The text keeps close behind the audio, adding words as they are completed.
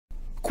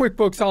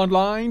QuickBooks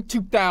Online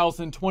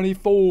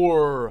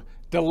 2024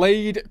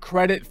 Delayed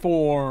Credit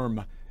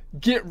Form.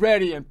 Get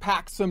ready and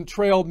pack some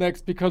trail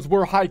mix because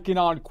we're hiking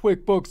on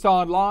QuickBooks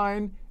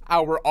Online,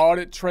 our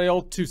audit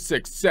trail to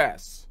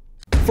success.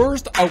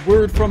 First, a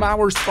word from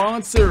our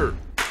sponsor.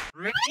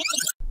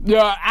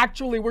 Yeah,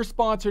 actually, we're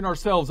sponsoring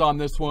ourselves on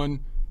this one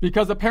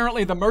because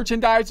apparently the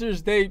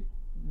merchandisers, they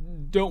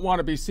don't want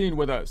to be seen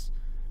with us.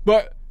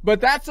 But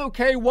that's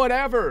okay,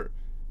 whatever.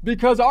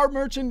 Because our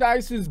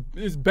merchandise is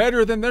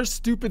better than their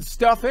stupid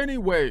stuff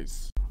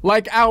anyways.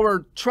 Like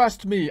our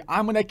Trust Me,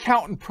 I'm an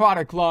Accountant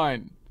product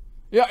line.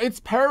 Yeah,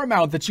 it's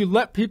paramount that you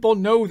let people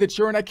know that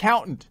you're an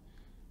accountant.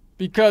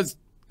 Because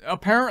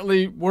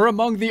apparently we're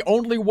among the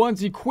only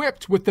ones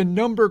equipped with the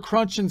number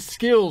crunching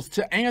skills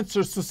to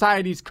answer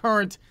society's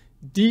current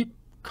deep,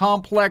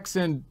 complex,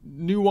 and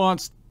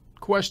nuanced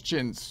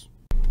questions.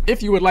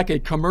 If you would like a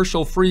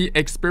commercial-free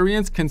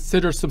experience,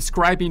 consider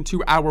subscribing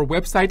to our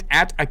website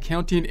at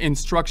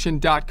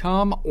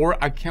accountinginstruction.com or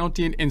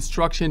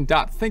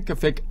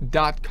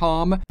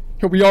accountinginstruction.thinkific.com.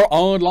 Here we are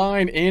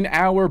online in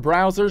our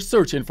browser,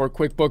 searching for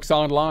QuickBooks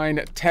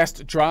Online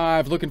Test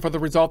Drive, looking for the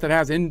result that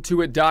has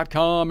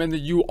intuit.com and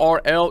the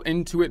URL,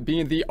 Intuit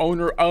being the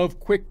owner of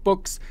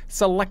QuickBooks,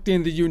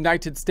 selecting the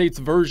United States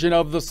version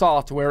of the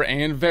software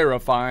and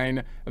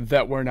verifying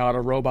that we're not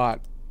a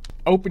robot.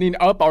 Opening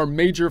up our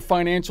major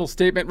financial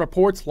statement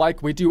reports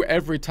like we do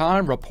every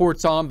time,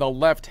 reports on the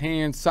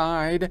left-hand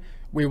side.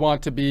 We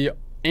want to be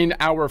in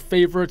our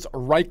favorites,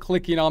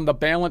 right-clicking on the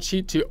balance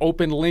sheet to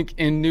open link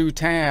in new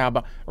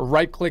tab.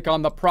 Right-click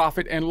on the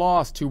profit and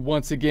loss to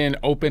once again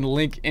open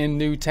link in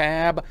new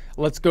tab.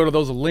 Let's go to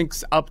those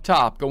links up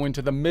top. Go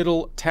into the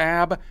middle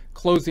tab,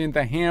 closing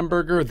the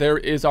hamburger. There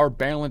is our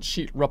balance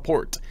sheet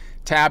report.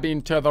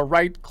 Tabbing to the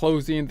right,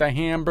 closing the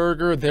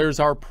hamburger.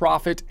 There's our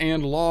profit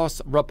and loss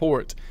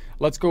report.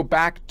 Let's go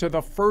back to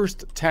the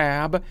first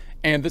tab,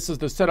 and this is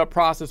the setup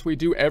process we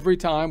do every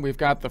time. We've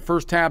got the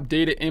first tab,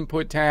 data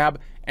input tab,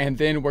 and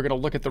then we're going to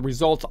look at the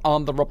results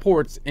on the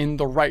reports in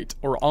the right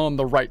or on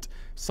the right.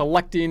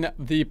 Selecting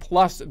the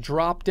plus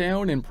drop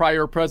down. In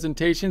prior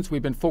presentations,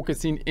 we've been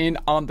focusing in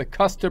on the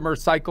customer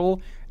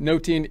cycle,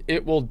 noting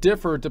it will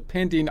differ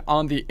depending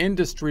on the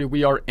industry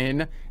we are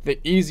in. The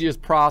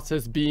easiest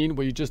process being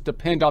where you just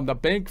depend on the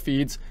bank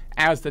feeds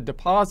as the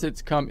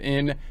deposits come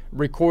in,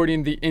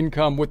 recording the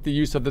income with the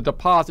use of the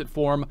deposit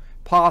form,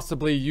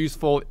 possibly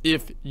useful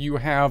if you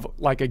have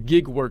like a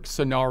gig work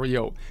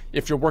scenario.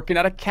 If you're working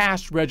at a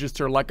cash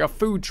register like a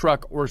food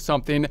truck or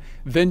something,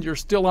 then you're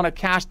still on a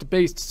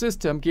cash-based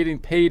system getting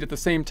paid at the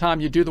same time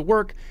you do the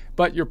work,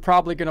 but you're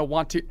probably going to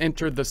want to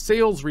enter the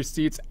sales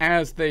receipts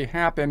as they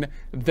happen,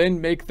 then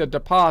make the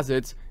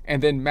deposits,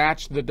 and then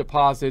match the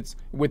deposits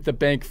with the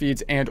bank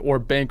feeds and or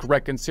bank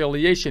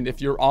reconciliation.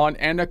 If you're on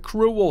an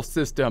accrual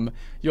system,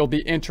 you'll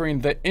be entering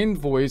the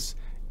invoice,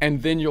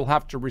 and then you'll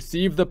have to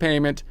receive the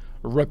payment,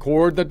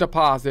 record the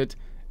deposit,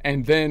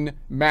 and then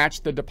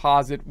match the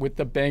deposit with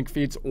the bank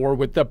feeds or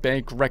with the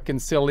bank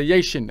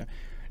reconciliation.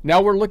 Now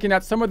we're looking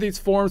at some of these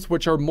forms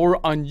which are more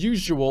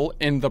unusual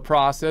in the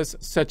process,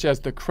 such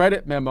as the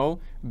credit memo.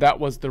 That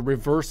was the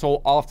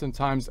reversal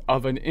oftentimes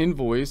of an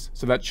invoice,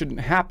 so that shouldn't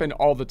happen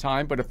all the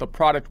time, but if the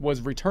product was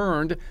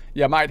returned,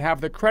 you might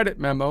have the credit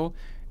memo.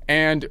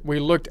 And we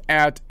looked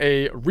at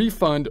a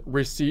refund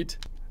receipt.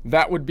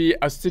 That would be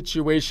a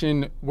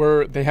situation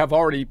where they have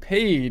already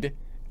paid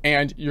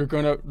and you're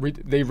gonna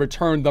they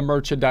return the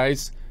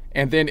merchandise,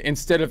 and then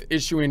instead of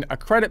issuing a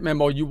credit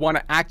memo, you want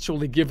to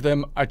actually give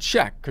them a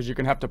check because you're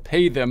gonna have to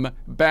pay them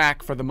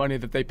back for the money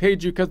that they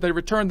paid you because they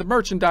returned the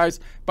merchandise.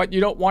 But you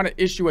don't want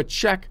to issue a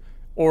check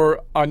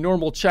or a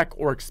normal check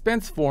or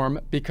expense form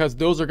because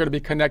those are going to be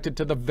connected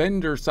to the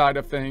vendor side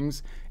of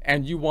things,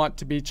 and you want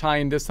to be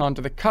tying this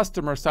onto the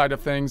customer side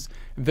of things.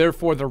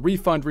 Therefore, the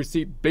refund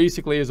receipt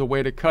basically is a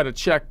way to cut a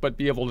check but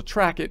be able to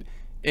track it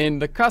in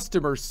the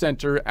customer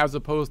center as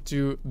opposed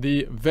to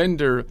the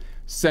vendor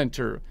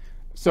center.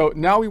 So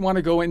now we want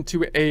to go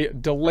into a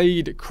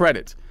delayed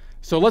credit.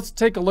 So let's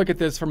take a look at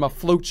this from a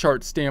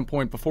flowchart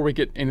standpoint before we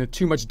get into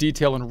too much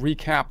detail and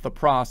recap the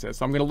process.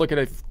 I'm going to look at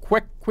a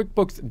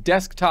QuickBooks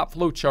desktop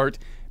flowchart,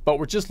 but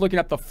we're just looking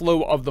at the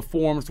flow of the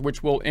forms,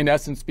 which will in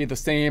essence be the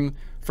same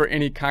for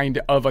any kind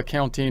of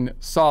accounting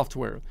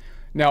software.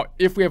 Now,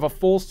 if we have a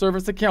full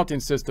service accounting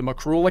system,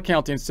 accrual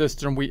accounting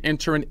system, we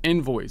enter an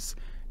invoice.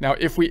 Now,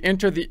 if we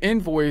enter the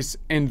invoice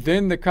and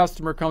then the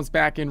customer comes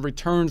back and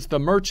returns the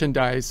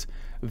merchandise,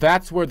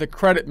 that's where the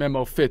credit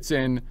memo fits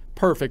in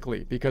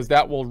perfectly, because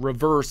that will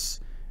reverse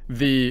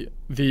the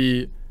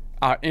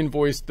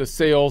invoice, the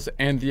sales,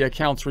 and the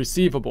accounts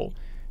receivable.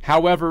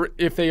 However,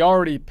 if they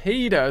already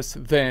paid us,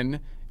 then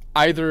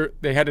either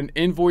they had an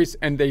invoice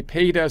and they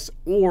paid us,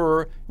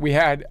 or we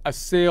had a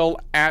sale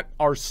at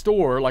our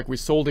store, like we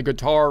sold a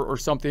guitar or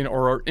something,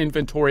 or our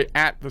inventory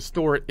at the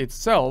store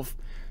itself,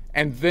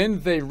 and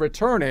then they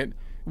return it,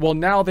 well,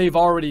 now they've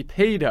already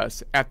paid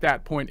us at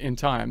that point in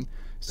time.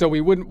 So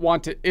we wouldn't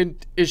want to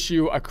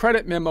issue a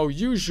credit memo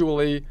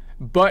usually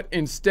But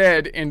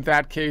instead, in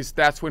that case,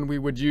 that's when we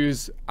would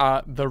use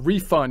the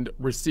refund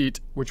receipt,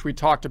 which we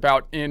talked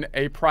about in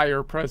a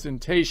prior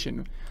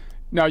presentation.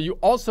 Now, you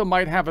also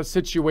might have a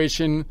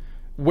situation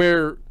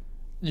where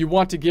you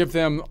want to give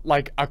them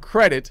like a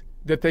credit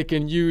that they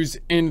can use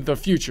in the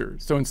future.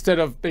 So instead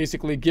of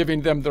basically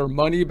giving them their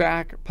money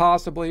back,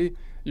 possibly,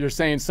 you're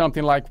saying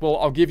something like, well,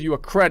 I'll give you a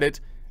credit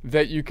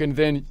that you can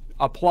then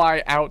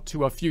apply out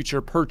to a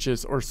future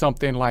purchase or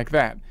something like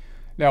that.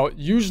 Now,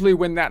 usually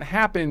when that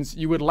happens,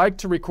 you would like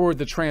to record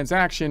the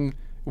transaction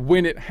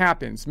when it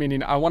happens,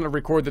 meaning I want to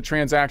record the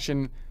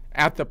transaction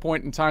at the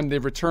point in time they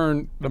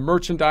return the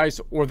merchandise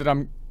or that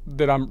I'm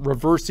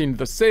reversing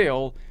the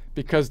sale,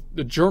 because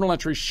the journal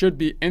entry should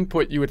be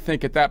input, you would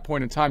think, at that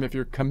point in time if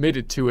you're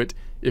committed to it,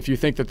 if you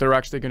think that they're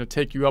actually going to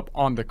take you up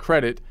on the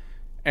credit.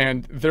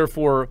 And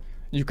therefore,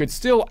 you could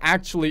still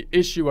actually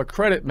issue a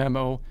credit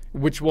memo,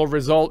 which will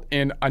result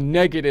in a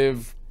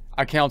negative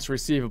accounts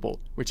receivable,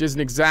 which isn't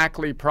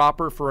exactly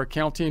proper for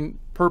accounting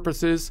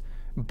purposes,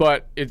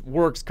 but it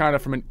works kind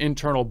of from an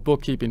internal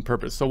bookkeeping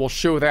purpose. So we'll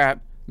show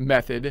that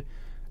method.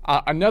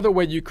 Another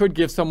way you could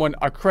give someone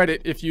a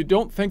credit if you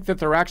don't think that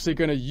they're actually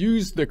going to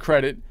use the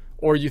credit,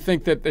 or you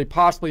think that they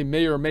possibly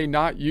may or may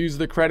not use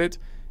the credit,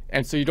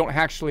 and so you don't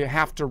actually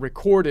have to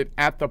record it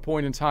at the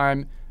point in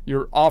time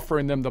you're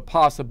offering them the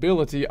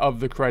possibility of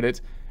the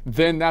credit,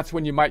 then that's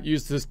when you might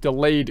use this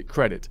delayed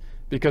credit.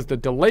 Because the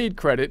delayed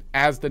credit,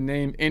 as the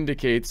name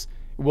indicates,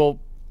 will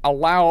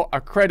allow a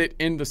credit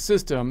in the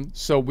system,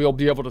 so we'll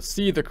be able to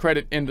see the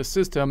credit in the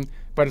system,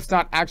 but it's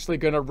not actually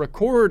going to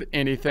record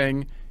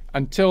anything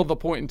until the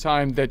point in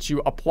time that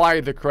you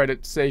apply the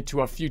credit, say,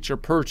 to a future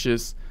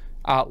purchase,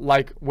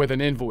 like with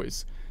an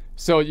invoice.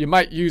 So you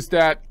might use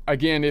that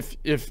again if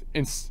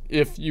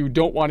you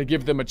don't want to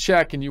give them a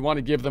check and you want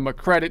to give them a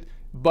credit,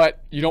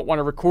 but you don't want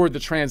to record the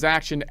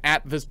transaction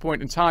at this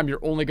point in time.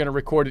 You're only going to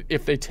record it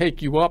if they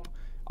take you up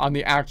on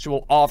the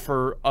actual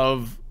offer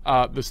of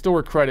the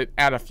store credit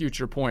at a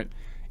future point.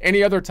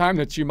 Any other time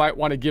that you might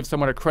want to give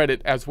someone a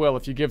credit as well,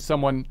 if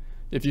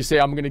you say,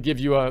 I'm going to give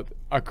you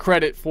a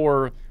credit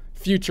for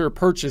future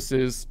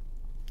purchases,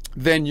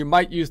 then you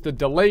might use the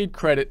delayed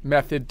credit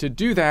method to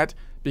do that,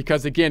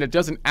 because again, it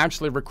doesn't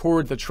actually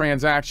record the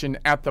transaction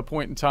at the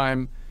point in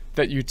time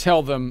that you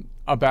tell them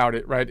about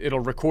it, right? It'll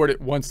record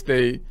it once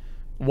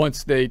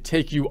they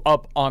take you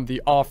up on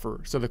the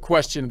offer. So the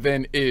question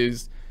then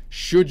is,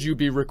 should you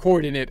be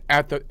recording it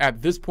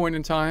at this point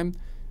in time,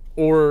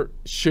 or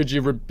should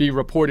you be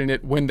reporting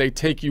it when they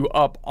take you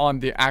up on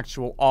the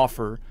actual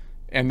offer?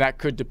 And that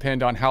could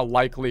depend on how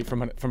likely,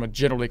 from a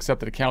generally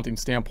accepted accounting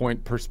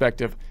standpoint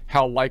perspective,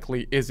 how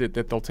likely is it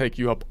that they'll take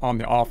you up on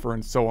the offer,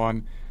 and so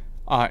on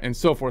and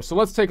so forth. So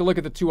let's take a look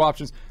at the two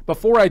options.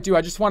 Before I do,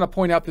 I just want to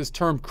point out this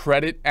term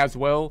credit as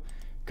well,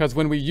 because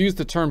when we use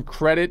the term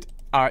credit,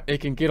 it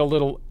can get a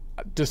little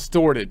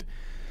distorted.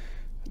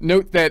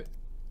 Note that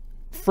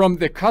from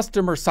the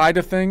customer side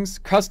of things,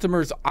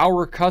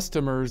 our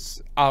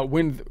customers,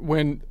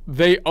 when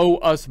they owe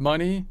us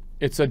money,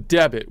 it's a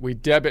debit. We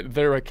debit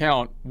their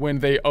account when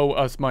they owe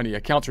us money.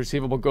 Accounts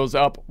receivable goes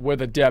up with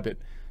a debit.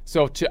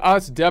 So to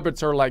us,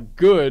 debits are like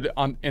good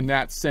in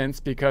that sense,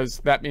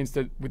 because that means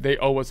that they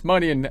owe us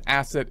money and the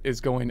asset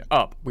is going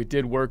up. We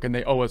did work and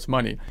they owe us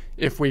money.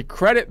 If we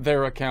credit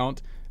their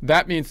account,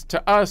 that means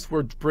to us,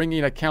 we're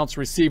bringing accounts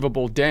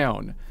receivable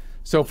down.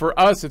 So for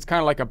us, it's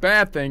kind of like a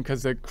bad thing,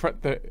 because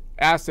the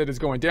asset is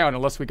going down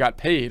unless we got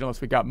paid, unless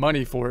we got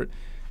money for it.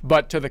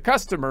 But to the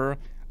customer,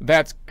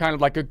 that's kind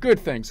of like a good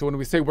thing. So when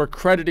we say we're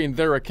crediting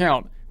their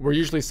account, we're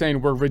usually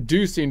saying we're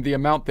reducing the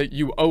amount that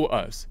you owe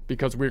us,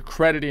 because we're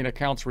crediting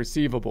accounts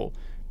receivable.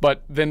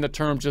 But then the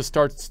term just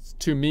starts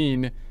to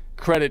mean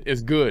credit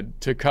is good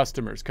to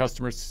customers.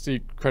 Customers see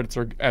credits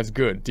are as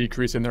good,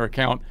 decrease in their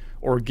account,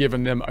 or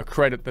giving them a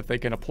credit that they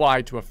can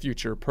apply to a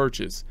future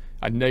purchase,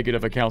 a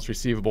negative accounts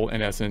receivable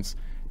in essence,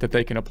 that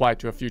they can apply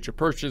to a future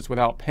purchase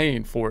without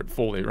paying for it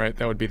fully, right?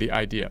 That would be the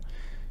idea.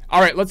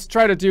 All right, let's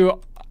try to do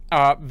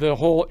the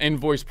whole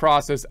invoice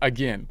process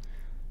again.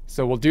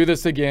 So we'll do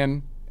this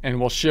again, and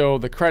we'll show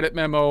the credit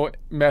memo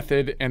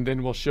method, and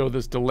then we'll show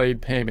this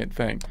delayed payment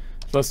thing.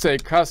 So let's say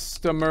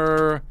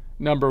customer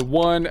number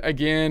one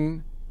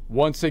again,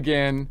 once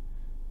again,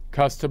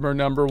 customer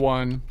number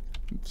one.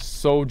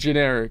 So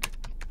generic,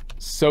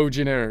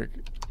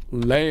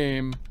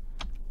 lame.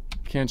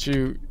 Can't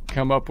you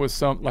come up with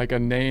like a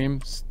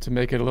name to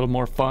make it a little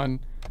more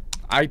fun?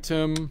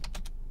 Item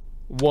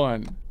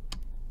one.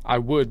 I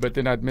would, but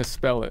then I'd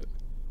misspell it.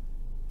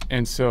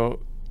 And so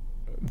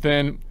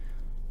then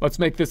let's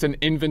make this an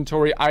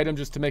inventory item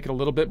just to make it a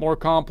little bit more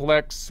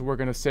complex. We're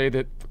going to say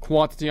that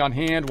quantity on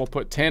hand, we'll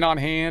put 10 on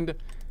hand.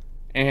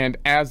 And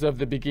as of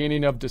the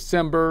beginning of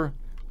December,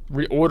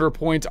 reorder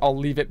point, I'll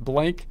leave it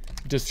blank.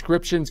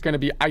 Description is going to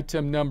be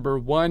item number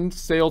one.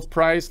 Sales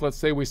price, let's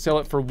say we sell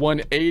it for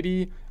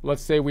 $180.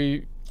 Let's say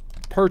we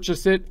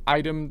purchase it,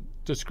 item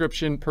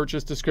description,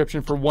 purchase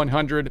description for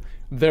 $100.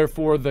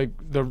 Therefore, the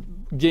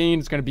gain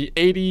is going to be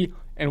 $80,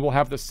 and we'll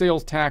have the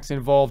sales tax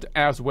involved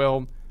as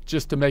well,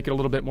 just to make it a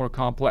little bit more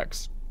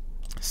complex.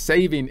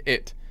 Saving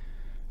it.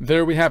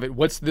 there we have it.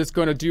 What's this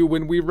going to do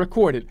when we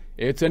record it?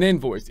 It's an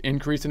invoice.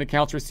 Increase in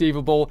accounts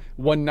receivable,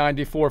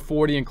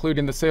 $194.40,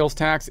 including the sales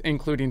tax,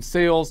 including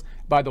sales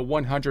by the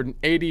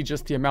 $180,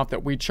 just the amount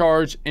that we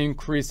charge,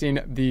 increasing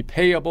the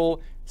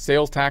payable,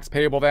 sales tax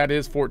payable, that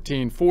is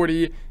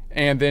 $14.40,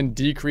 and then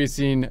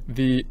decreasing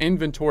the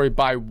inventory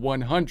by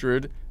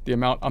 100, the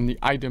amount on the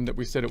item that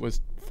we said it was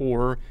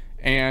for,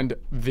 and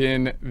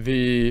then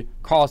the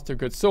cost of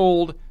goods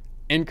sold,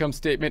 income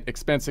statement,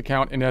 expense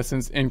account, in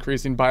essence,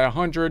 increasing by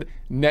 100,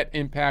 net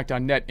impact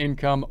on net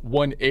income,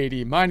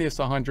 180 minus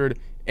 100,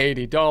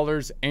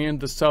 $80, and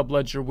the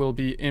subledger will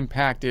be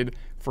impacted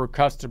for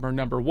customer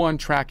number 1,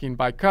 tracking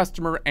by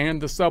customer, and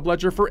the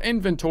subledger for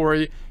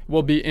inventory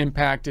will be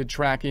impacted,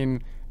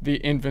 tracking the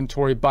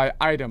inventory by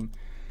item.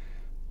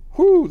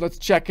 Whew, let's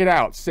check it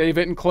out. Save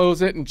it and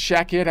close it and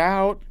check it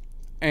out.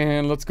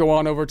 And let's go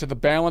on over to the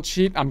balance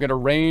sheet. I'm going to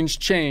range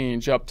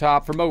change up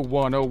top from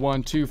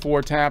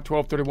 010124 tab,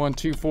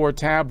 123124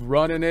 tab,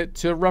 running it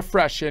to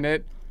refreshing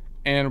it.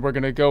 And we're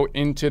going to go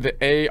into the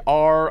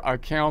AR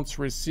accounts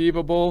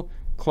receivable,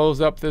 close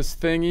up this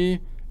thingy,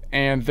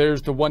 and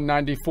there's the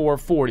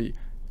 194.40.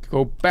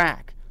 Go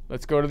back.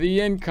 Let's go to the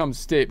income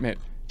statement.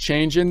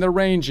 Change in the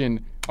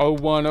ranging.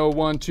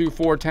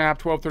 010124 tab,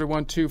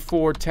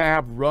 123124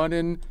 tab,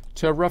 running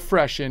to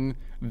refreshing.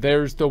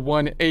 There's the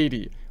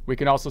 180. We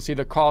can also see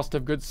the cost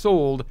of goods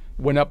sold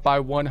went up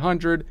by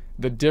 100,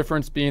 the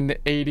difference being the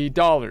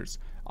 $80.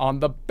 On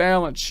the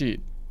balance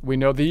sheet, we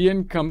know the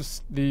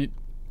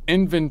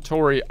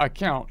inventory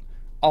account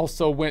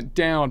also went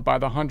down by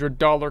the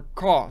 $100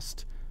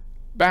 cost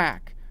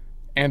back.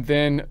 And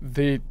then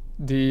the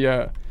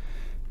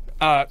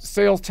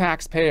sales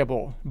tax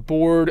payable,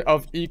 Board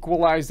of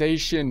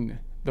Equalization,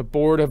 the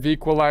Board of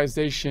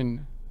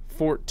Equalization,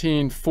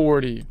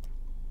 $14.40.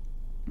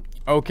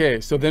 Okay,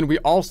 so then we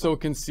also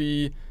can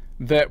see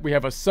that we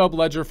have a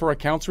subledger for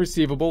accounts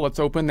receivable. Let's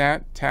open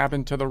that, tab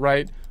into the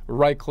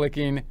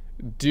right-clicking,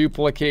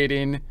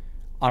 duplicating.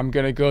 I'm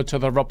going to go to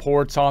the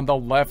reports on the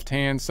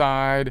left-hand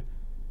side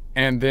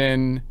and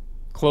then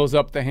close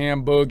up the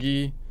ham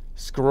boogie,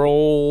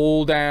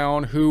 scroll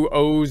down, who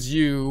owes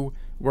you.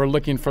 We're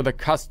looking for the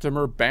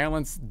customer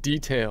balance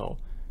detail.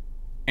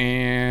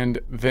 And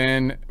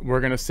then we're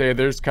going to say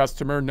there's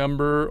customer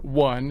number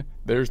 1.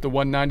 There's the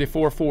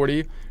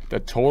 194.40. The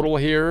total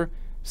here,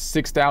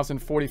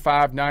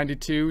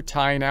 $6,045.92,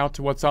 tying out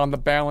to what's on the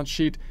balance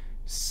sheet.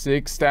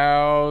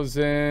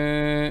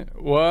 6,000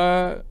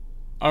 what?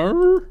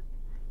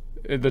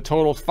 The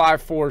total's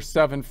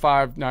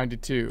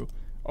 5,475.92.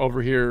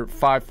 Over here,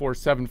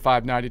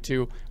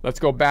 5,475.92. Let's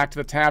go back to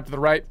the tab to the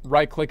right.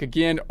 Right click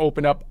again,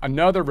 open up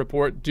another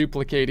report,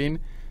 duplicating.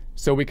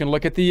 So we can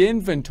look at the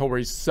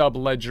inventory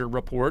subledger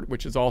report,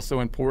 which is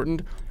also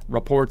important.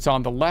 Reports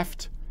on the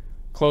left.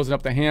 Closing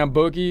up the ham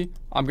boogie.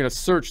 I'm going to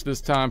search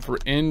this time for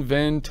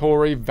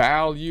inventory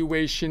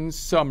valuation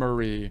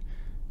summary.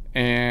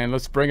 And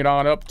let's bring it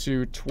on up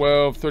to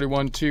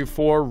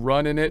 123124,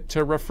 running it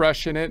to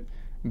refreshing it.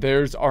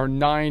 There's our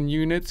 9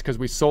 units because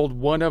we sold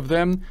 1 of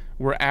them.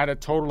 We're at a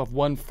total of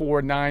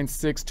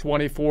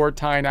 1,496.24,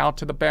 tying out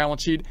to the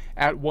balance sheet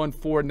at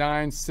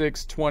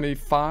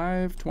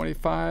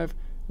 1,496.25.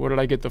 What did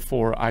I get the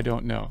 4? I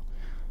don't know.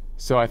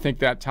 So I think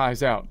that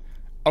ties out.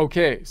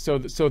 Okay, so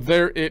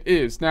there it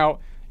is. Now,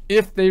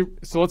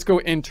 so let's go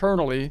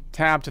internally,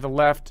 tab to the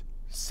left,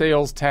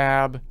 sales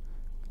tab,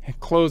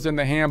 close in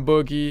the ham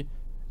boogie,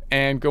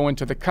 and go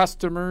into the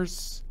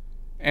customers.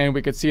 And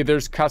we can see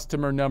there's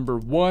customer number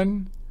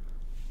 1.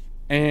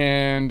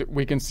 And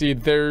we can see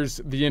there's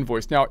the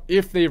invoice. Now,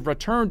 if they've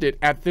returned it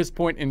at this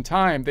point in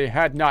time, they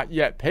had not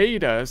yet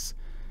paid us,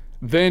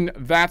 then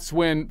that's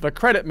when the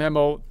credit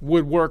memo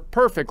would work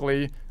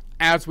perfectly,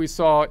 as we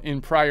saw in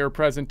prior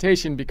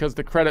presentation, because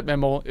the credit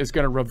memo is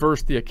going to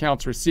reverse the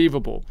accounts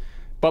receivable.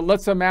 But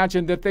let's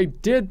imagine that they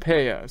did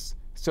pay us.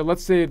 So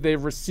let's say they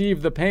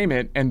received the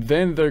payment and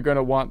then they're going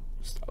to want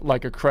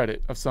like a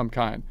credit of some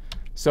kind.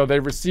 So they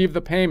received the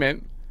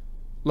payment.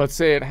 Let's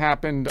say it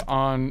happened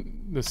on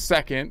the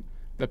 2nd,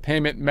 the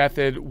payment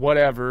method,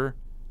 whatever.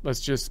 Let's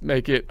just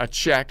make it a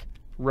check,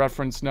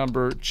 reference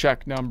number,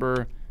 check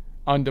number,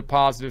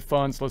 undeposited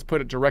funds. Let's put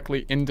it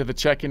directly into the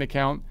checking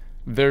account.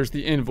 There's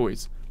the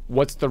invoice.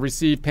 What's the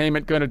received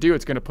payment going to do?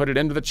 It's going to put it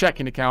into the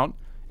checking account,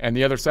 and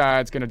the other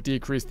side's going to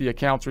decrease the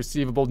accounts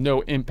receivable. No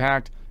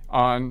impact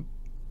on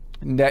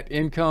net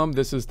income.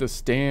 This is the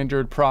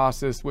standard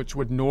process which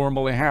would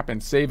normally happen.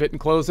 Save it and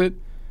close it.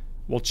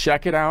 We'll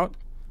check it out.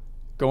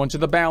 Go into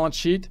the balance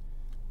sheet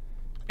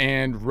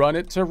and run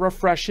it to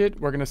refresh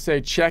it. We're going to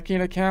say checking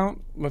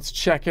account. Let's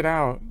check it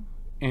out.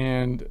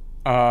 And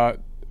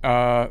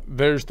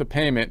there's the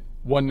payment,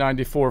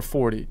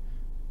 $194.40.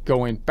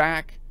 Going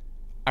back,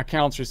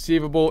 accounts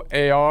receivable,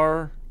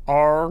 AR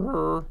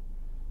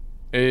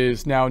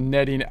is now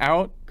netting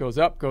out, goes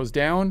up, goes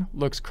down,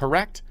 looks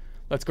correct.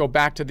 Let's go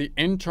back to the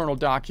internal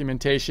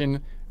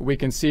documentation. We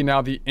can see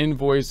now the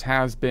invoice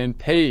has been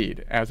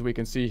paid, as we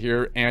can see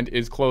here, and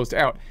is closed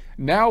out.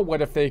 Now,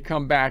 what if they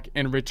come back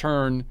and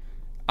return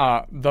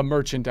the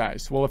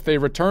merchandise? Well, if they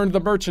return the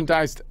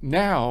merchandise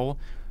now,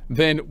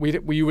 then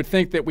we would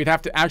think that we'd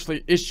have to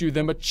actually issue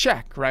them a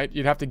check, right?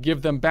 You'd have to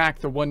give them back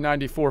the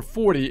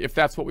 $194.40 if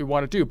that's what we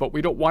want to do, but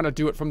we don't want to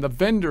do it from the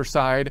vendor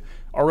side,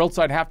 or else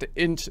I'd have to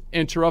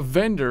enter a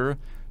vendor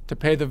to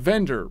pay the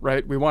vendor,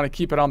 right? We want to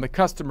keep it on the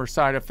customer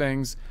side of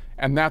things,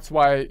 and that's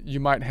why you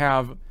might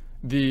have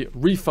the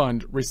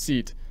refund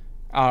receipt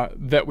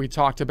that we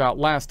talked about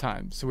last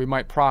time. So we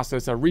might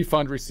process a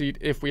refund receipt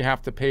if we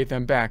have to pay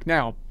them back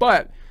now.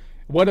 But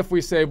what if we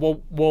say,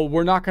 well,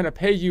 we're not going to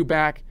pay you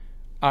back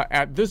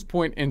at this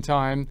point in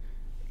time?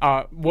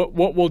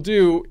 What we'll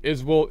do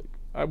is we'll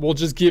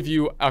just give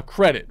you a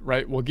credit,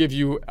 right? We'll give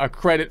you a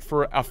credit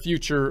for a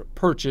future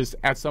purchase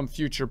at some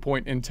future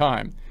point in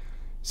time.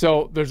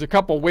 So there's a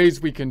couple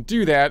ways we can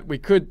do that. We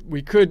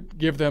could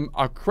give them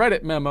a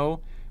credit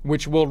memo,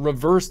 which will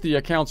reverse the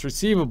accounts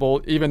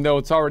receivable even though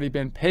it's already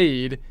been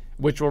paid,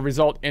 which will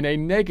result in a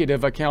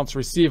negative accounts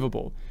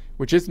receivable,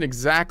 which isn't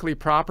exactly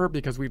proper,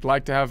 because we'd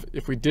like to have,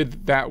 if we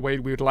did that way,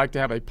 we would like to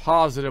have a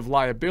positive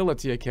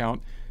liability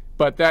account,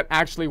 but that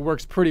actually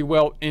works pretty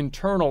well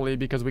internally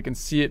because we can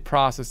see it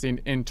processing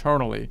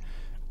internally.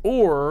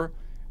 Or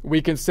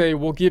we can say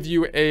we'll give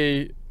you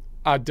a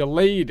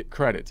delayed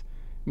credit.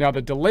 Now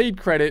the delayed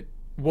credit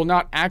will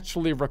not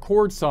actually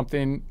record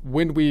something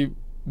when we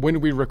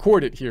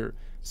record it here.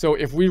 So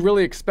if we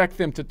really expect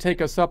them to take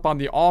us up on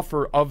the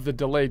offer of the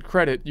delayed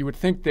credit, you would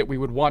think that we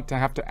would want to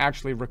have to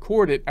actually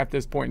record it at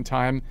this point in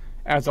time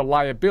as a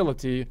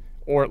liability,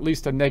 or at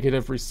least a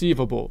negative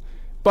receivable.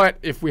 But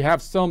if we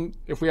have some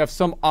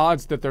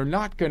odds that they're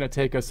not going to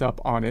take us up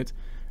on it,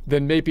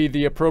 then maybe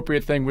the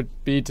appropriate thing would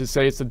be to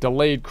say it's a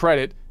delayed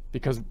credit,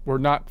 because we're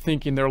not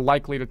thinking they're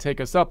likely to take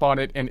us up on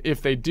it, and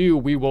if they do,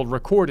 we will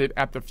record it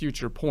at the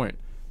future point.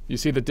 You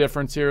see the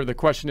difference here? The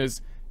question is,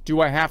 do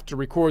I have to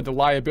record the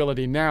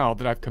liability now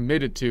that I've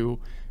committed to,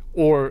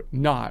 or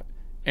not?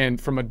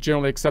 And from a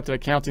generally accepted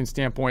accounting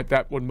standpoint,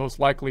 that would most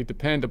likely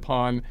depend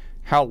upon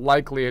how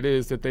likely it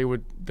is that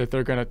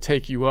they're going to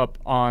take you up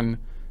on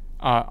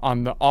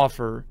the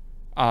offer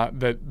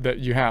that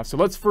you have. So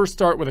let's first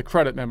start with a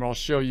credit memo. I'll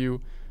show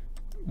you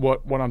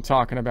what I'm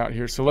talking about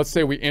here. So let's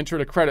say we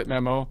entered a credit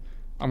memo.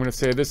 I'm going to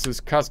say this is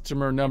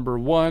customer number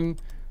 1.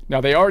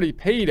 Now they already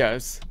paid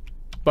us,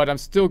 but I'm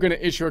still going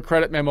to issue a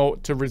credit memo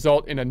to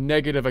result in a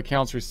negative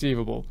accounts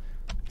receivable.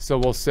 So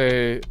we'll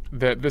say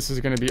that this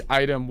is going to be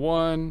item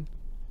 1,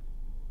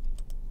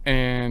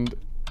 and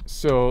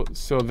so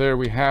there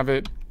we have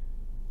it,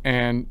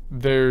 and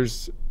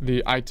there's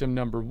the item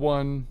number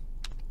 1.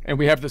 And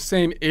we have the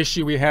same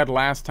issue we had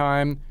last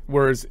time,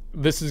 whereas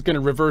this is going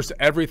to reverse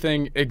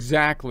everything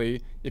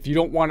exactly. If you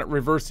don't want it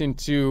reversing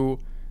to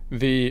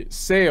the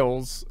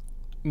sales,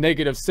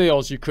 negative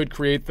sales, you could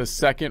create the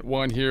second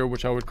one here,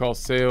 which I would call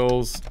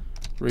sales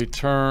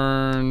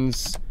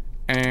returns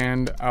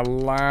and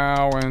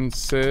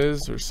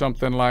allowances, or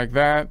something like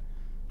that.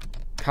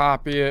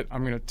 Copy it.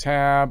 I'm going to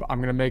tab. I'm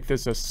going to make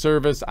this a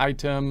service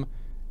item,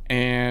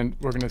 and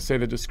we're going to say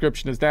the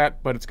description is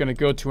that, but it's going to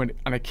go to an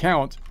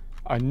account,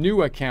 a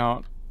new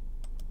account,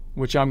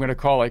 which I'm going to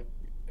call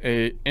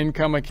a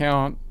income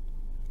account,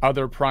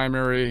 other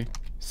primary,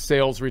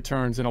 sales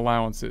returns and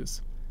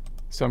allowances.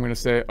 So I'm going to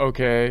say,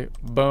 okay,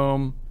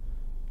 boom.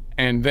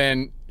 And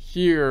then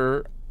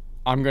here,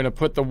 I'm going to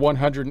put the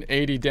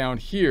 180 down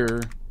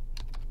here,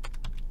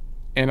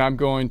 and I'm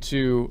going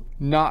to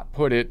not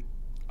put it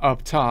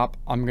up top.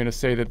 I'm going to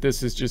say that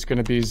this is just going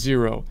to be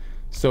 0.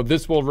 So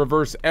this will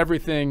reverse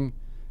everything.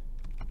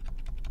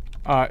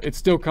 It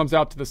still comes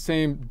out to the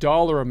same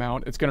dollar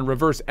amount. It's going to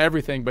reverse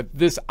everything, but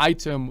this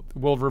item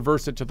will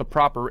reverse it to the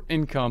proper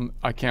income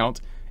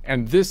account.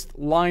 And this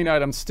line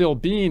item still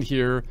being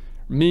here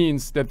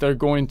means that they're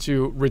going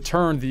to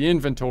return the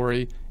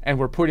inventory, and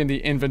we're putting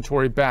the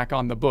inventory back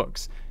on the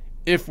books.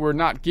 If we're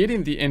not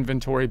getting the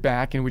inventory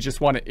back and we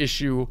just want to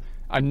issue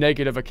a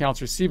negative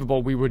accounts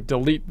receivable, we would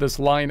delete this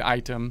line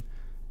item,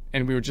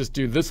 and we would just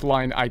do this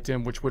line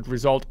item, which would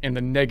result in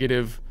the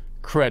negative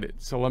credit.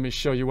 So let me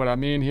show you what I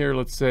mean here.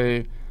 Let's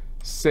say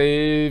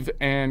save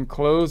and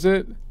close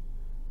it.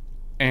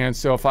 And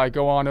so if I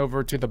go on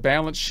over to the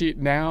balance sheet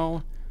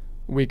now,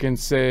 we can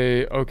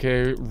say,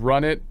 okay,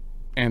 run it.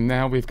 And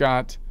now we've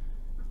got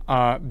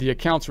the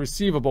accounts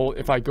receivable.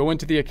 If I go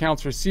into the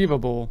accounts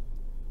receivable,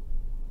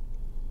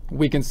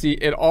 we can see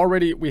it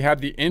already, we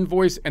have the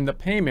invoice and the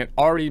payment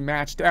already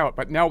matched out,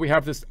 but now we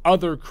have this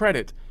other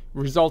credit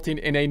resulting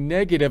in a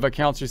negative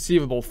accounts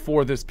receivable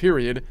for this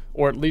period,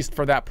 or at least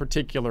for that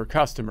particular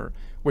customer,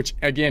 which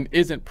again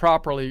isn't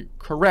properly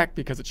correct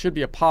because it should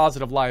be a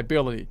positive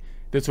liability.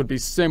 This would be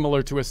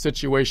similar to a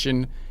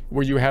situation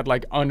where you had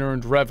like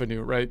unearned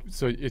revenue, right?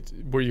 So it's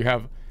where you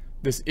have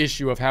this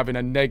issue of having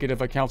a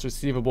negative accounts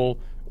receivable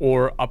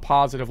or a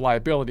positive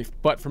liability.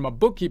 But from a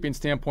bookkeeping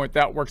standpoint,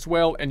 that works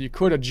well, and you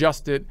could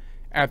adjust it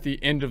at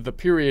the end of the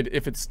period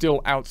if it's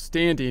still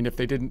outstanding, if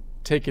they didn't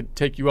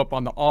take you up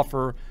on the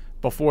offer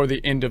before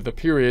the end of the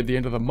period, the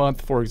end of the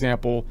month, for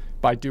example,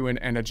 by doing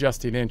an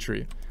adjusting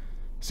entry.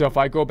 So if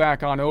I go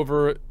back on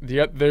over,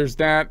 there's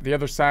that. The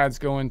other side's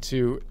going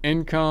to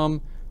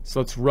income. So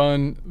let's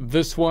run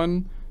this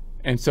one.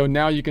 And so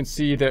now you can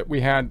see that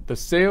we had the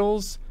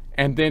sales,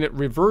 and then it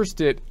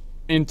reversed it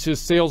into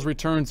sales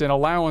returns and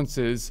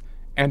allowances.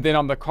 And then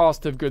on the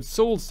cost of goods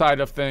sold side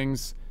of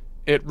things,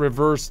 it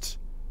reversed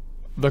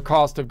the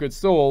cost of goods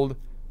sold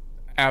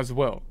as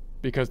well,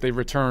 because they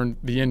returned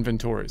the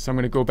inventory. So I'm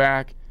going to go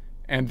back,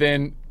 and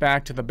then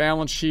back to the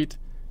balance sheet.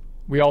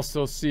 We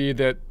also see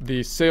that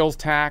the sales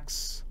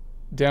tax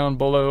down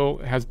below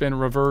has been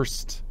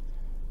reversed.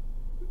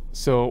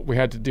 So we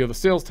had to deal with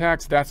the sales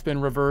tax, that's been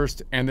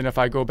reversed. And then if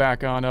I go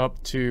back on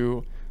up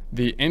to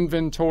the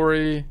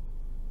inventory,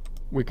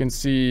 we can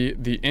see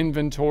the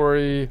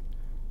inventory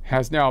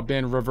has now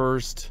been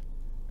reversed,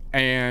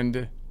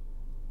 and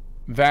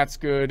that's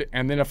good.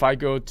 And then if I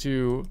go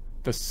to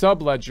the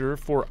subledger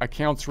for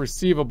accounts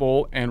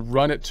receivable and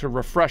run it to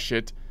refresh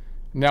it,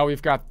 now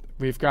we've got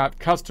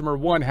customer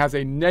one has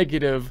a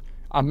negative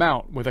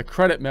amount with a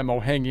credit memo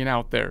hanging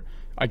out there.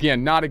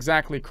 Again, not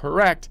exactly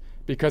correct,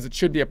 because it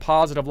should be a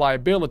positive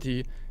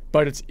liability,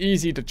 but it's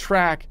easy to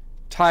track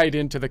tied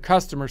into the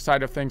customer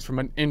side of things from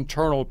an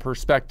internal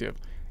perspective.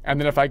 And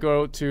then if I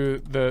go to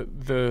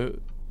the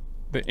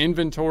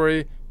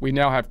inventory, we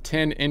now have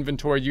 10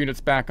 inventory units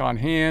back on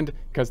hand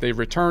because they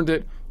returned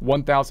it,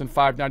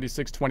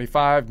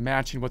 1,596.25,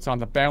 matching what's on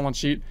the balance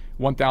sheet,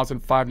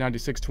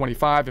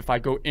 1,596.25. If I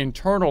go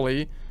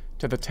internally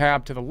to the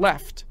tab to the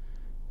left,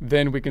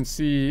 then we can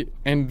see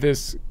in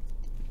this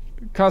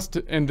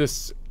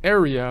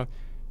area,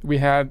 we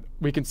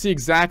can see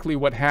exactly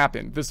what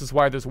happened. This is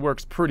why this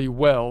works pretty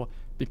well,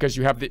 because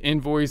you have the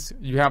invoice,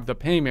 you have the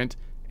payment,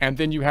 and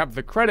then you have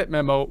the credit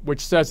memo,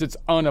 which says it's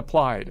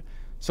unapplied.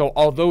 So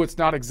although it's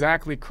not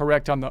exactly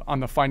correct on the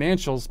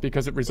financials,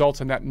 because it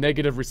results in that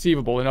negative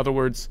receivable, in other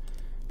words,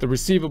 the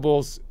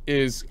receivables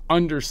is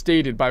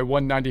understated by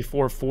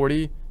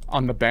 194.40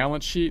 on the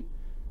balance sheet,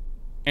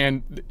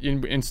 and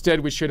instead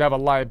we should have a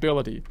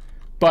liability.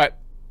 But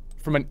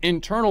from an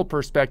internal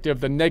perspective,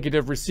 the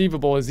negative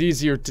receivable is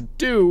easier to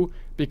do,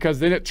 because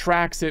then it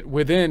tracks it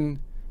within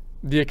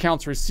the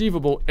accounts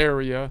receivable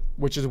area,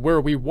 which is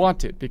where we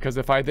want it. Because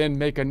if I then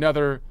make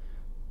another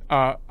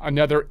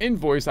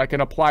invoice, I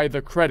can apply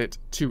the credit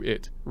to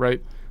it,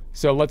 right?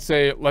 So let's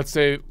say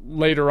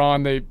later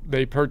on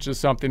they purchase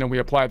something and we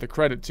apply the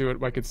credit to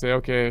it. I could say,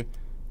 okay,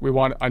 we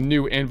want a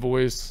new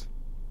invoice,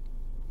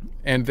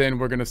 and then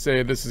we're going to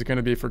say this is going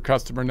to be for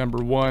customer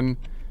number one,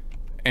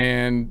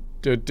 and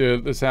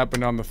this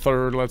happened on the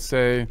 3rd, let's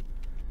say,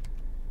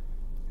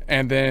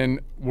 and then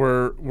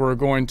we're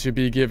going to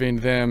be giving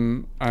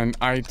them an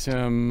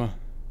item,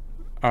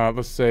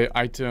 let's say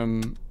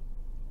item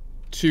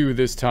 2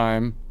 this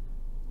time,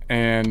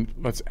 and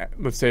let's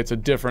say it's a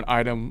different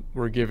item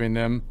we're giving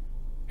them,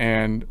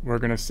 and we're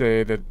going to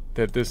say that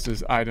this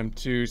is item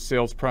 2,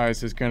 sales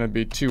price is going to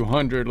be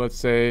 200, let's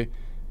say,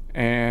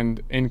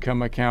 and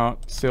income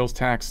account, sales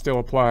tax still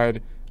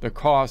applied, the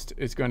cost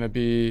is going to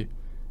be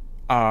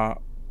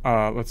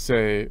let's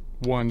say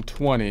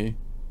 120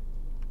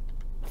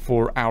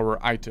 for our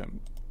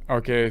item.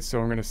 Okay, so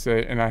I'm going to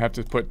say, and I have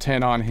to put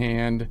 10 on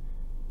hand,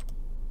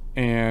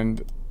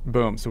 and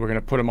boom. So we're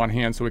going to put them on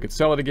hand so we could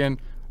sell it again.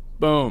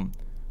 Boom.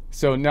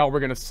 So now we're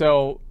going to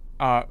sell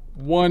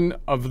one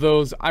of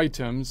those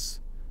items.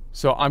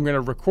 So I'm going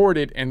to record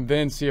it and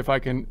then see if I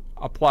can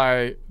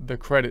apply the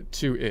credit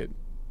to it.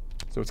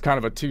 So it's kind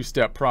of a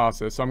 2-step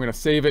process. So I'm going to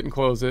save it and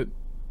close it.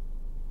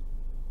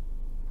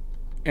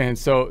 And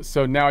so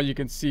now you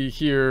can see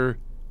here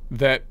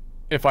that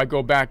if I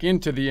go back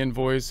into the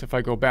invoice, if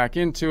I go back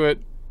into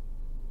it,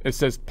 it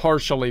says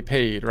partially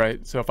paid,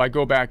 right? So if I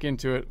go back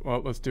into it,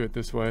 well, let's do it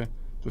this way.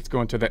 Let's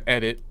go into the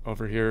edit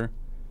over here.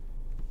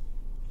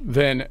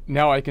 Then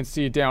now I can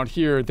see down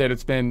here that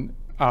it's been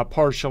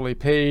partially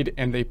paid,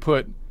 and they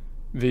put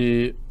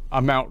the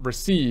amount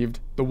received,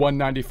 the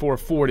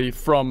 194.40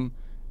 from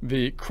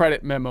the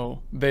credit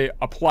memo. They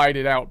applied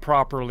it out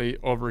properly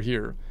over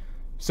here.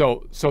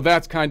 So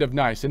that's kind of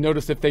nice. And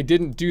notice if they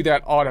didn't do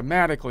that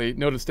automatically,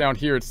 notice down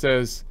here it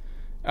says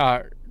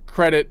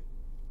credit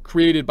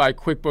created by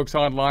QuickBooks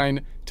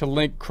Online to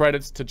link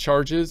credits to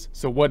charges.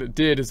 So what it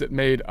did is it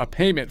made a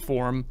payment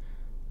form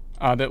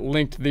that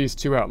linked these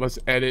two out. Let's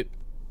edit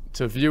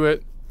to view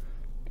it.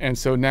 And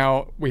so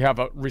now we have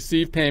a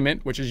received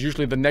payment, which is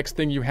usually the next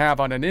thing you have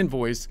on an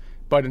invoice.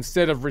 But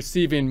instead of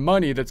receiving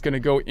money that's going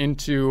to go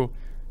into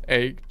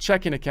a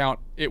checking account,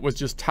 it was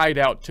just tied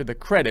out to the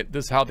credit.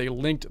 This is how they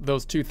linked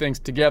those two things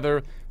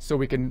together, so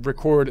we can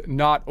record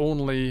not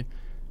only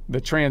the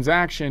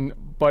transaction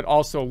but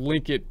also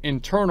link it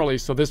internally.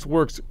 So this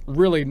works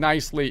really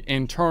nicely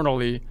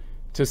internally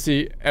to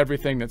see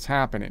everything that's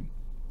happening,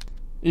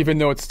 even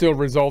though it still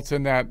results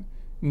in that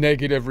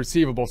negative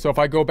receivable. So if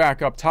I go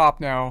back up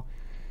top now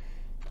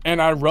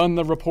and I run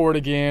the report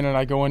again and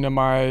I go into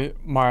my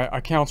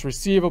accounts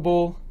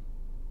receivable,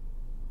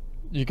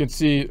 you can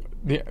see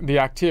the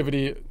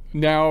activity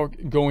now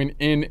going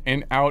in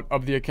and out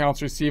of the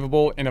accounts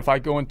receivable. And if I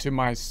go into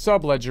my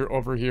subledger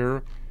over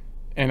here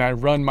and I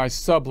run my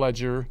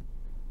subledger,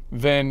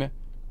 then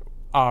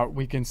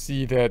we can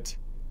see that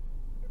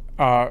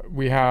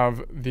we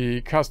have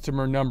the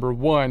customer number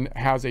one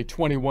has a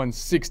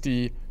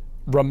 2160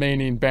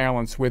 remaining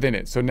balance within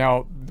it. So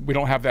now we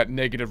don't have that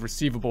negative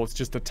receivable. It's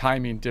just a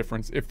timing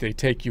difference if they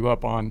take you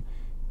up on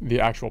the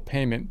actual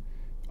payment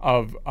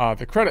of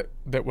the credit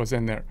that was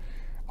in there.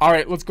 All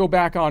right, let's go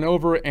back on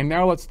over, and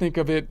now let's think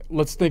of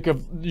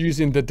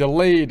using the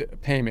delayed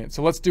payment.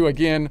 So let's do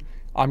again,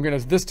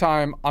 this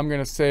time I'm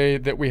gonna say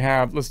that we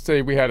have, let's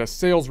say we had a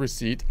sales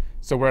receipt.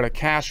 So we're at a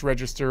cash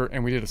register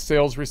and we did a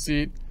sales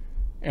receipt.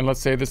 And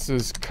let's say this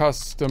is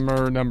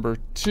customer number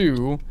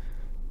 2.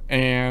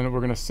 And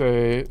we're gonna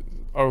say,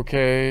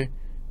 okay.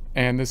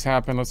 And this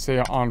happened, let's say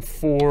on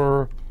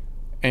 4.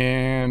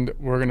 And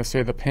we're gonna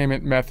say the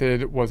payment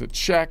method was a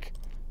check.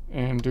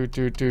 And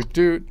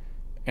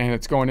and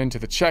it's going into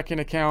the checking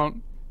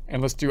account.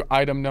 And let's do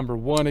item number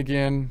 1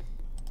 again.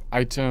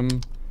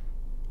 Item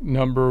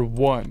number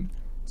 1.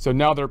 So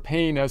now they're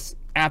paying us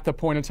at the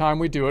point in time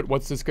we do it.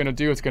 What's this going to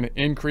do? It's going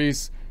to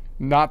increase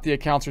not the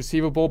accounts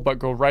receivable, but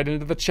go right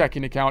into the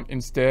checking account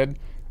instead.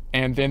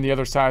 And then the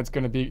other side's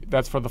going to be,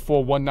 that's for the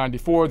full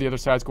 194. The other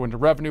side's going to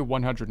revenue,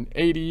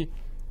 180.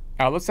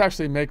 Let's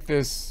actually make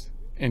this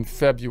in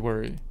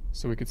February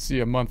so we could see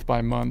a month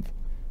by month.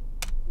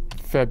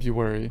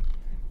 February.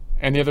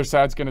 And the other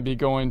side's going to be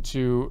going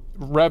to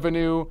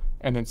revenue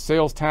and then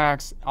sales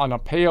tax on a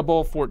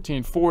payable,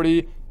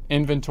 1440.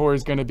 Inventory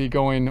is going to be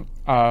going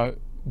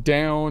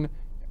down,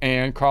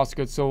 and cost of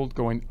goods sold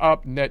going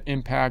up. Net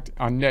impact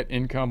on net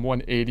income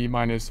 180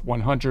 minus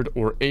 100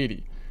 or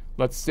 80.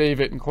 Let's save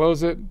it and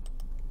close it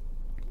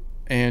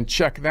and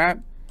check that.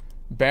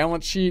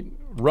 Balance sheet,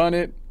 run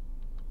it.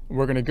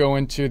 We're going to go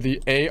into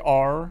the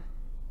AR.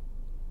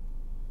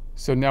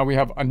 So now we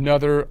have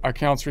another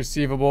accounts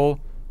receivable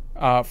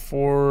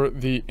for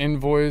the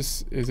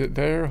invoice. Is it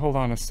there? Hold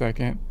on a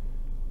second.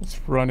 Let's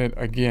run it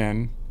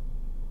again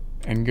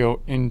and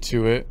go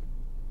into it.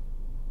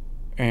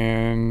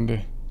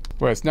 And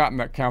well, it's not in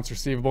the accounts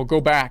receivable.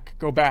 Go back.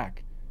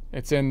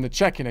 It's in the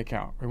checking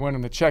account. We went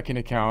in the checking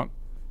account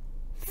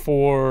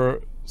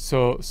for,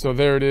 so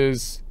there it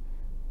is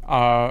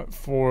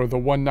for the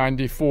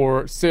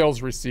 194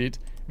 sales receipt.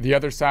 The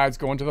other side's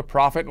going to the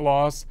profit and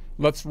loss.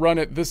 Let's run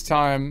it this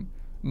time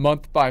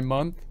month by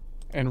month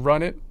and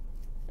run it.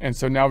 And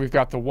so now we've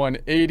got the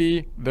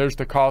 180. There's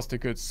the cost of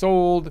goods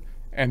sold.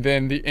 And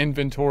then the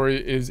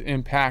inventory is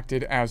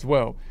impacted as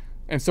well.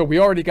 And so we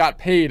already got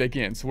paid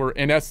again. So we're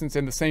in essence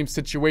in the same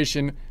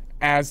situation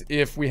as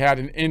if we had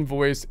an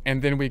invoice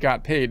and then we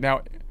got paid.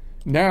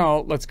 Now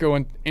let's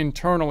go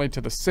internally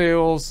to the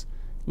sales.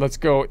 Let's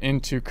go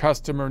into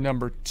customer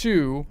number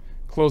 2,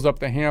 close up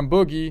the ham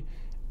boogie.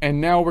 And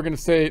now we're going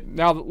to say,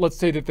 now let's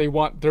say that they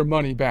want their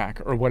money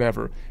back or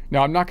whatever.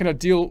 Now I'm not going to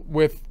deal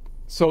with,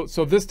 so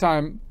this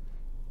time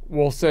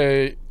we'll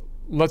say,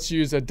 let's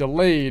use a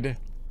delayed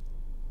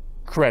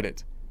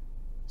credit.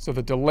 So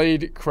the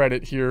delayed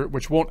credit here,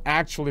 which won't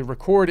actually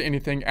record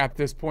anything at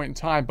this point in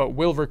time, but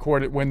will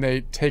record it when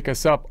they take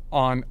us up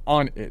on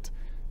it.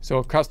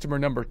 So customer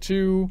number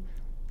 2,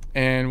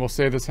 and we'll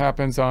say this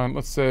happens on,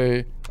 let's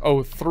say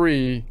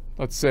 03,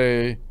 let's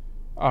say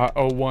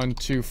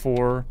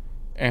 0124,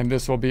 and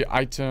this will be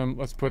item,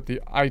 let's put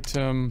the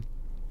item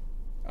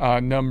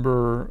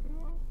number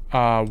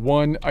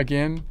 1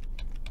 again.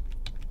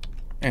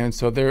 And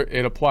so there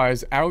it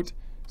applies out.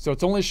 So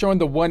it's only showing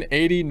the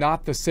 180,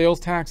 not the sales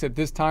tax at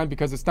this time,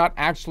 because it's not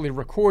actually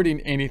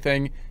recording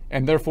anything.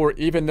 And therefore,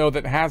 even though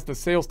that has the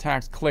sales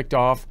tax clicked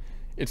off,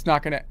 it's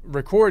not going to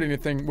record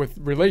anything with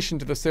relation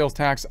to the sales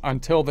tax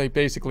until they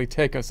basically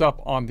take us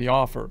up on the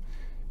offer.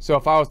 So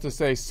if I was to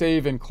say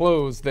save and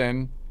close,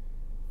 then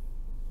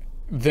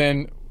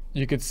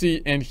you could see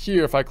in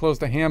here, if I close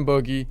the ham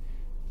boogie,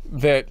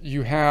 that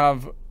you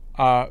have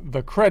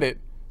the credit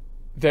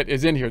that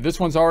is in here.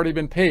 This one's already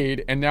been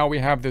paid, and now we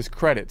have this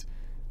credit.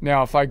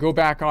 Now, if I go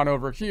back on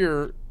over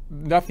here,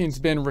 nothing's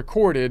been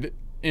recorded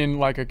in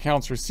like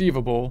accounts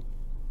receivable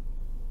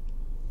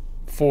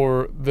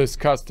for this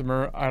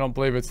customer. I don't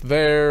believe it's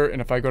there. And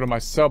if I go to my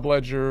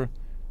subledger,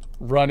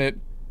 run it,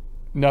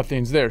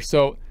 nothing's there.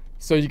 So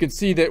you can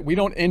see that we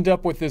don't end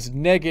up with this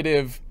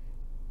negative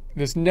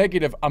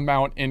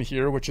amount in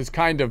here, which is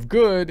kind of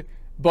good.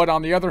 But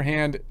on the other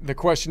hand, the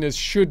question is,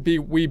 should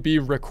we be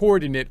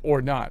recording it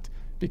or not?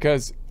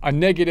 Because a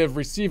negative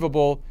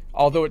receivable,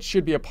 although it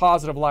should be a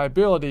positive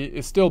liability,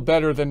 is still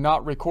better than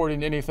not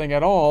recording anything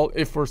at all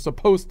if we're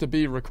supposed to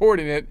be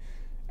recording it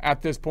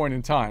at this point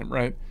in time,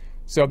 right?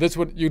 So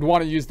you'd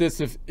want to use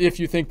this if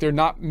you think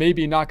they're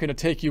maybe not going to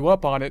take you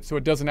up on it, so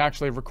it doesn't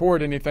actually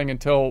record anything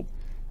until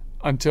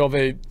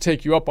they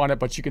take you up on it,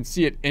 but you can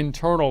see it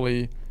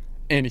internally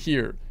in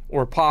here.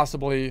 Or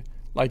possibly,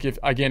 like if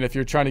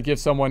you're trying to give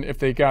someone, if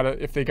they got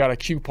a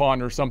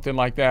coupon or something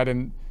like that,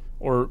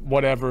 or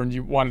whatever, and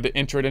you wanted to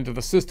enter it into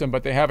the system,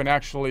 but they haven't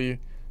actually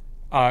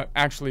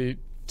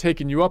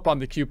taken you up on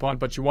the coupon,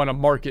 but you want to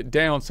mark it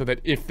down so that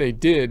if they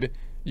did,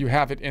 you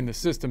have it in the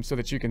system so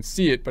that you can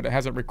see it, but it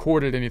hasn't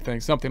recorded anything.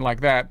 Something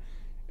like that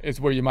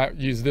is where you might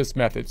use this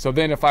method. So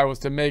then if I was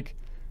to make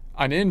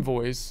an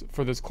invoice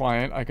for this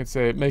client, I could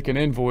say make an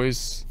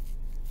invoice,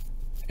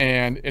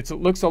 And it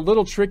looks a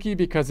little tricky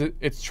because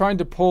it's trying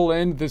to pull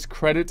in this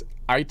credit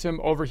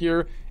item over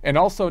here. And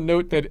also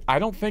note that I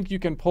don't think you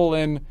can pull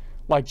in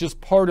like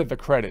just part of the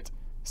credit.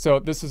 So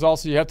this is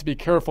also, you have to be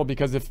careful,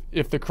 because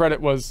if the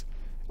credit was,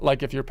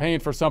 like if you're paying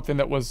for something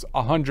that was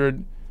like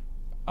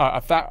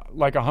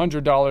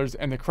 $100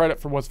 and the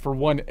credit was for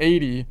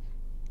 180,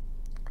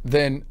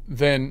 then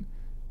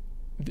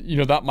you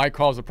know, that might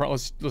cause a problem.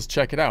 Let's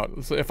check it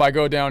out. So if I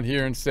go down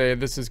here and say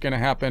this is going to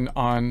happen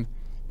on,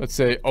 let's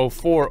say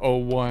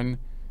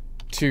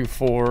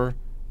 040124,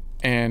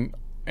 and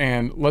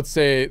let's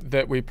say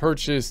that we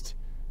purchased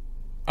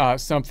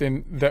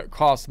something that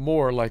costs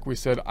more, like we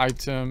said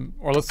item,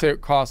 or let's say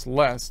it costs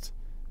less.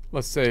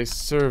 Let's say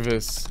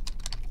service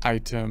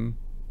item.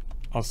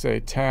 I'll say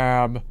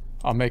tab.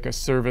 I'll make a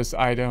service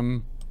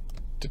item,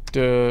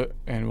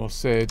 and we'll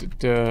say,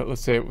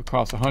 let's say it would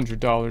cost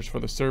 $100 for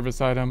the service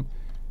item,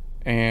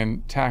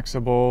 and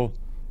taxable.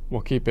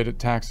 We'll keep it at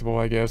taxable,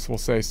 I guess. We'll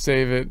say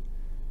save it.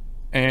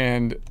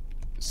 And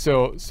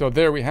so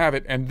there we have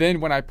it. And then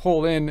when I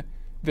pull in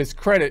this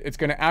credit, it's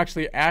going to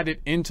actually add it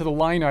into the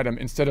line item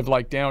instead of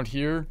like down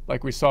here,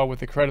 like we saw with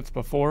the credits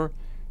before.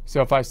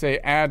 So if I say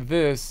add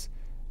this,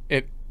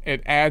 it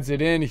adds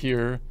it in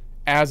here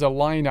as a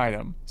line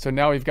item. So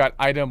now we've got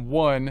item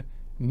 1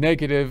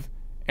 negative,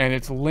 and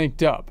it's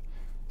linked up.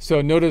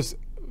 So notice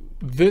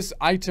this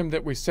item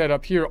that we set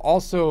up here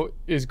also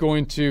is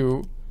going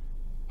to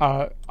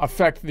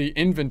affect the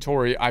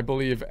inventory, I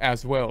believe,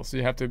 as well. So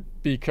you have to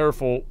be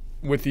careful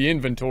with the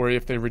inventory,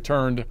 if they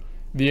returned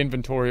the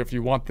inventory, if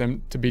you want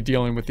them to be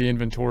dealing with the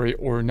inventory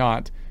or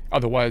not.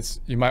 Otherwise,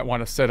 you might want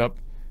to set up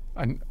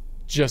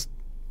just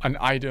an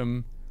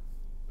item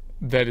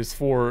that is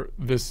for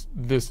this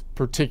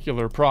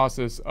particular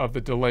process of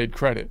the delayed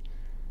credit.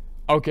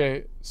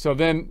 Okay, so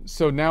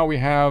now we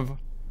have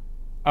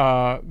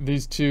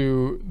these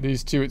two.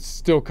 It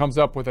still comes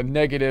up with a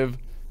negative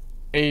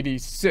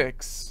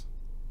 86,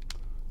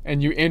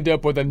 and you end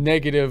up with a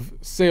negative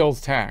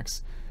sales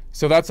tax.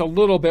 So that's a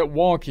little bit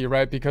wonky,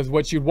 right? Because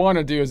what you'd want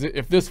to do is,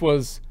 if this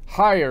was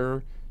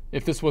higher,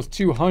 if this was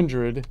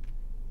 200,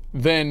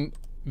 then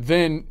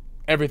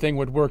everything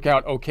would work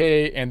out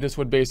okay, and this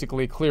would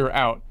basically clear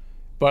out.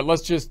 But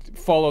let's just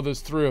follow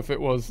this through. If it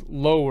was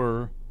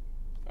lower,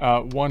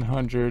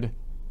 100,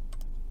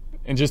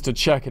 and just to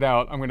check it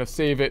out, I'm going to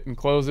save it and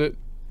close it,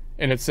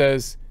 and it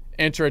says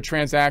enter a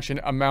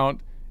transaction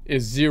amount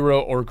is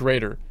 0 or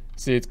greater.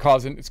 See, it's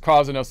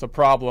causing us a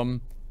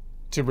problem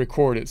to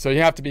record it. So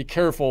you have to be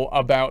careful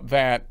about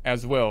that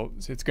as well.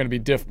 It's going to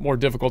be more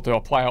difficult to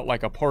apply out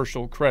like a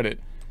partial credit.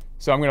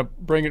 So I'm going to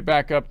bring it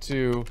back up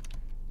to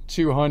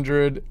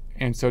 200,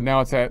 and so now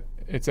it's at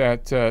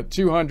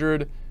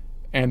 200,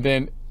 and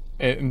then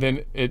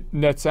it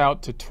nets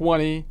out to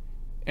 20,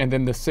 and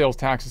then the sales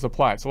tax is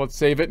applied. So let's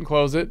save it and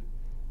close it.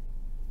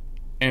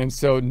 And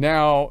so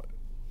now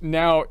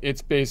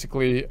it's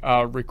basically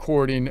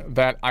recording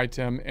that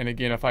item. And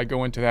again, if I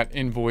go into that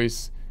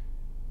invoice,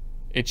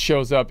 it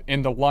shows up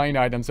in the line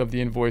items of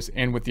the invoice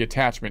and with the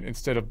attachment,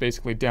 instead of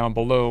basically down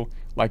below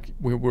like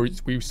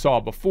we saw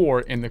before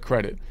in the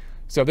credit.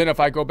 So then if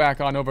I go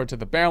back on over to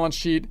the balance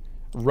sheet,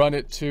 run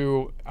it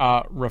to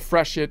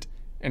refresh it,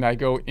 and I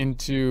go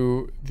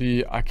into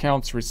the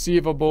accounts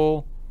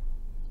receivable,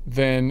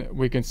 then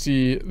we can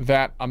see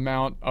that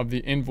amount of the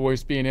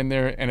invoice being in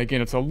there. And again,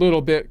 it's a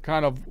little bit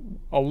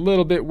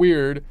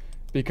weird,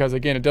 because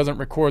again, it doesn't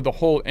record the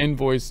whole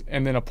invoice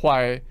and then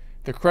apply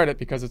the credit,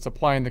 because it's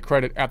applying the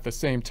credit at the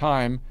same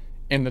time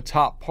in the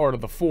top part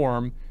of the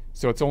form.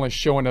 So it's only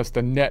showing us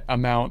the net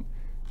amount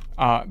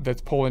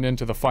that's pulling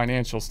into the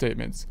financial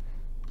statements.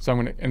 So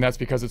and that's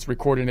because it's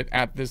recording it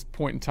at this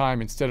point in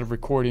time instead of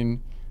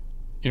recording,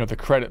 you know, the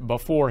credit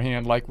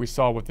beforehand like we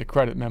saw with the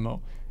credit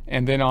memo.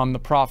 And then on the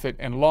profit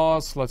and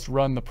loss, let's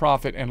run the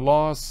profit and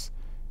loss.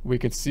 We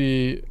could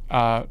see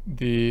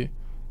the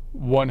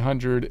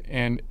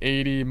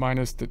 180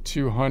 minus the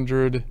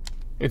 200.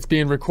 It's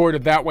being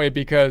recorded that way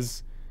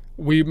because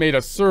we made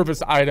a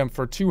service item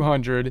for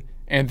 200,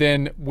 and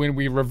then when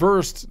we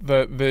reversed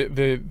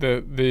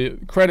the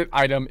credit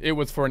item, it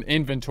was for an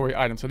inventory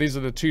item. So these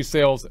are the two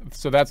sales.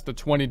 So that's the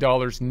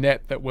 $20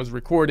 net that was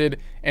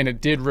recorded, and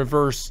it did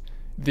reverse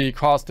the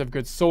cost of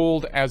goods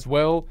sold as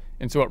well.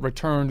 And so it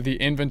returned the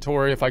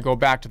inventory. If I go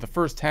back to the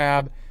first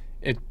tab,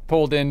 it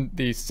pulled in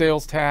the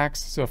sales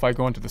tax. So if I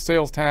go into the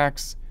sales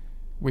tax,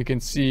 we can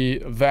see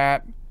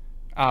that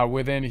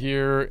within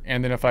here.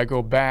 And then if I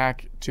go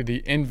back to the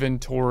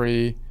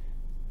inventory,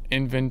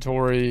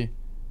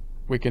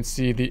 we can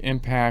see the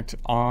impact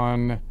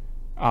on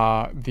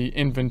the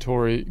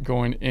inventory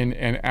going in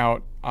and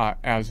out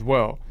as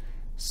well.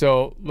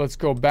 So let's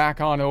go back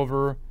on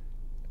over,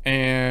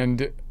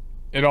 and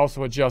it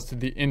also adjusted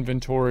the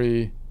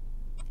inventory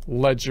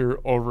ledger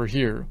over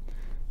here.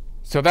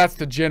 So that's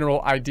the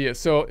general idea.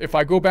 So if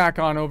I go back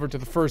on over to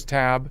the first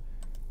tab,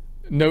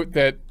 note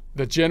that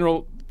the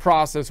general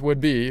process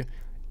would be,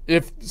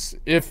 if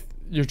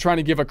you're trying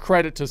to give a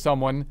credit to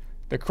someone,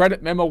 the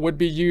credit memo would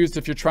be used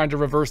if you're trying to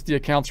reverse the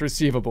accounts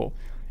receivable.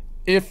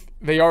 If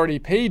they already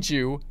paid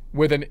you,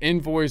 with an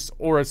invoice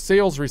or a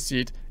sales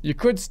receipt, you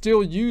could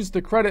still use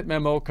the credit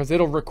memo because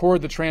it'll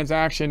record the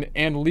transaction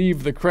and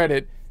leave the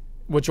credit,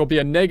 which will be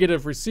a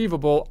negative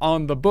receivable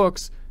on the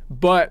books,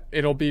 but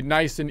it'll be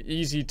nice and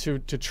easy to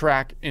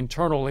track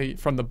internally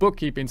from the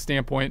bookkeeping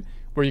standpoint,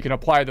 where you can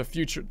apply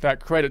that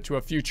credit to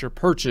a future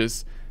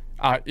purchase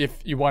if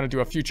you want to do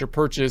a future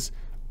purchase,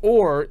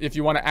 or if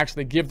you want to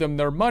actually give them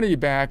their money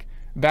back,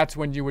 that's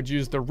when you would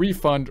use the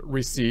refund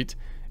receipt.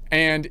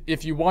 And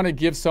if you want to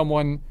give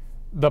someone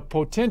the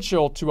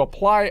potential to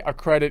apply a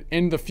credit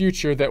in the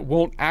future that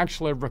won't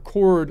actually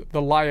record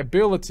the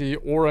liability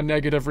or a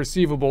negative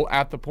receivable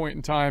at the point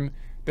in time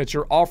that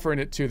you're offering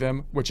it to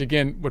them, which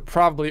again would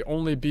probably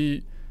only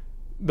be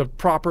the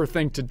proper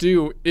thing to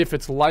do if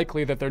it's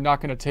likely that they're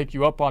not going to take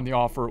you up on the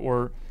offer,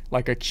 or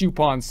like a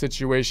coupon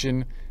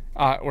situation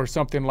or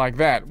something like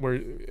that, where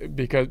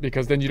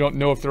because then you don't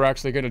know if they're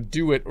actually going to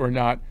do it or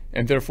not,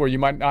 and therefore you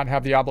might not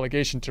have the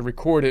obligation to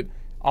record it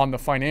on the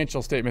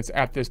financial statements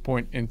at this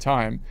point in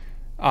time.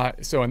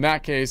 So in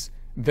that case,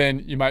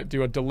 then you might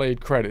do a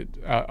delayed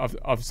credit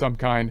of some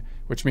kind,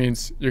 which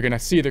means you're going to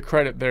see the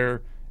credit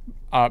there,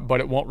 but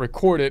it won't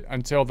record it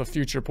until the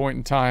future point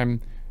in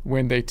time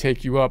when they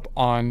take you up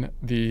on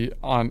the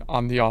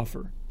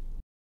offer.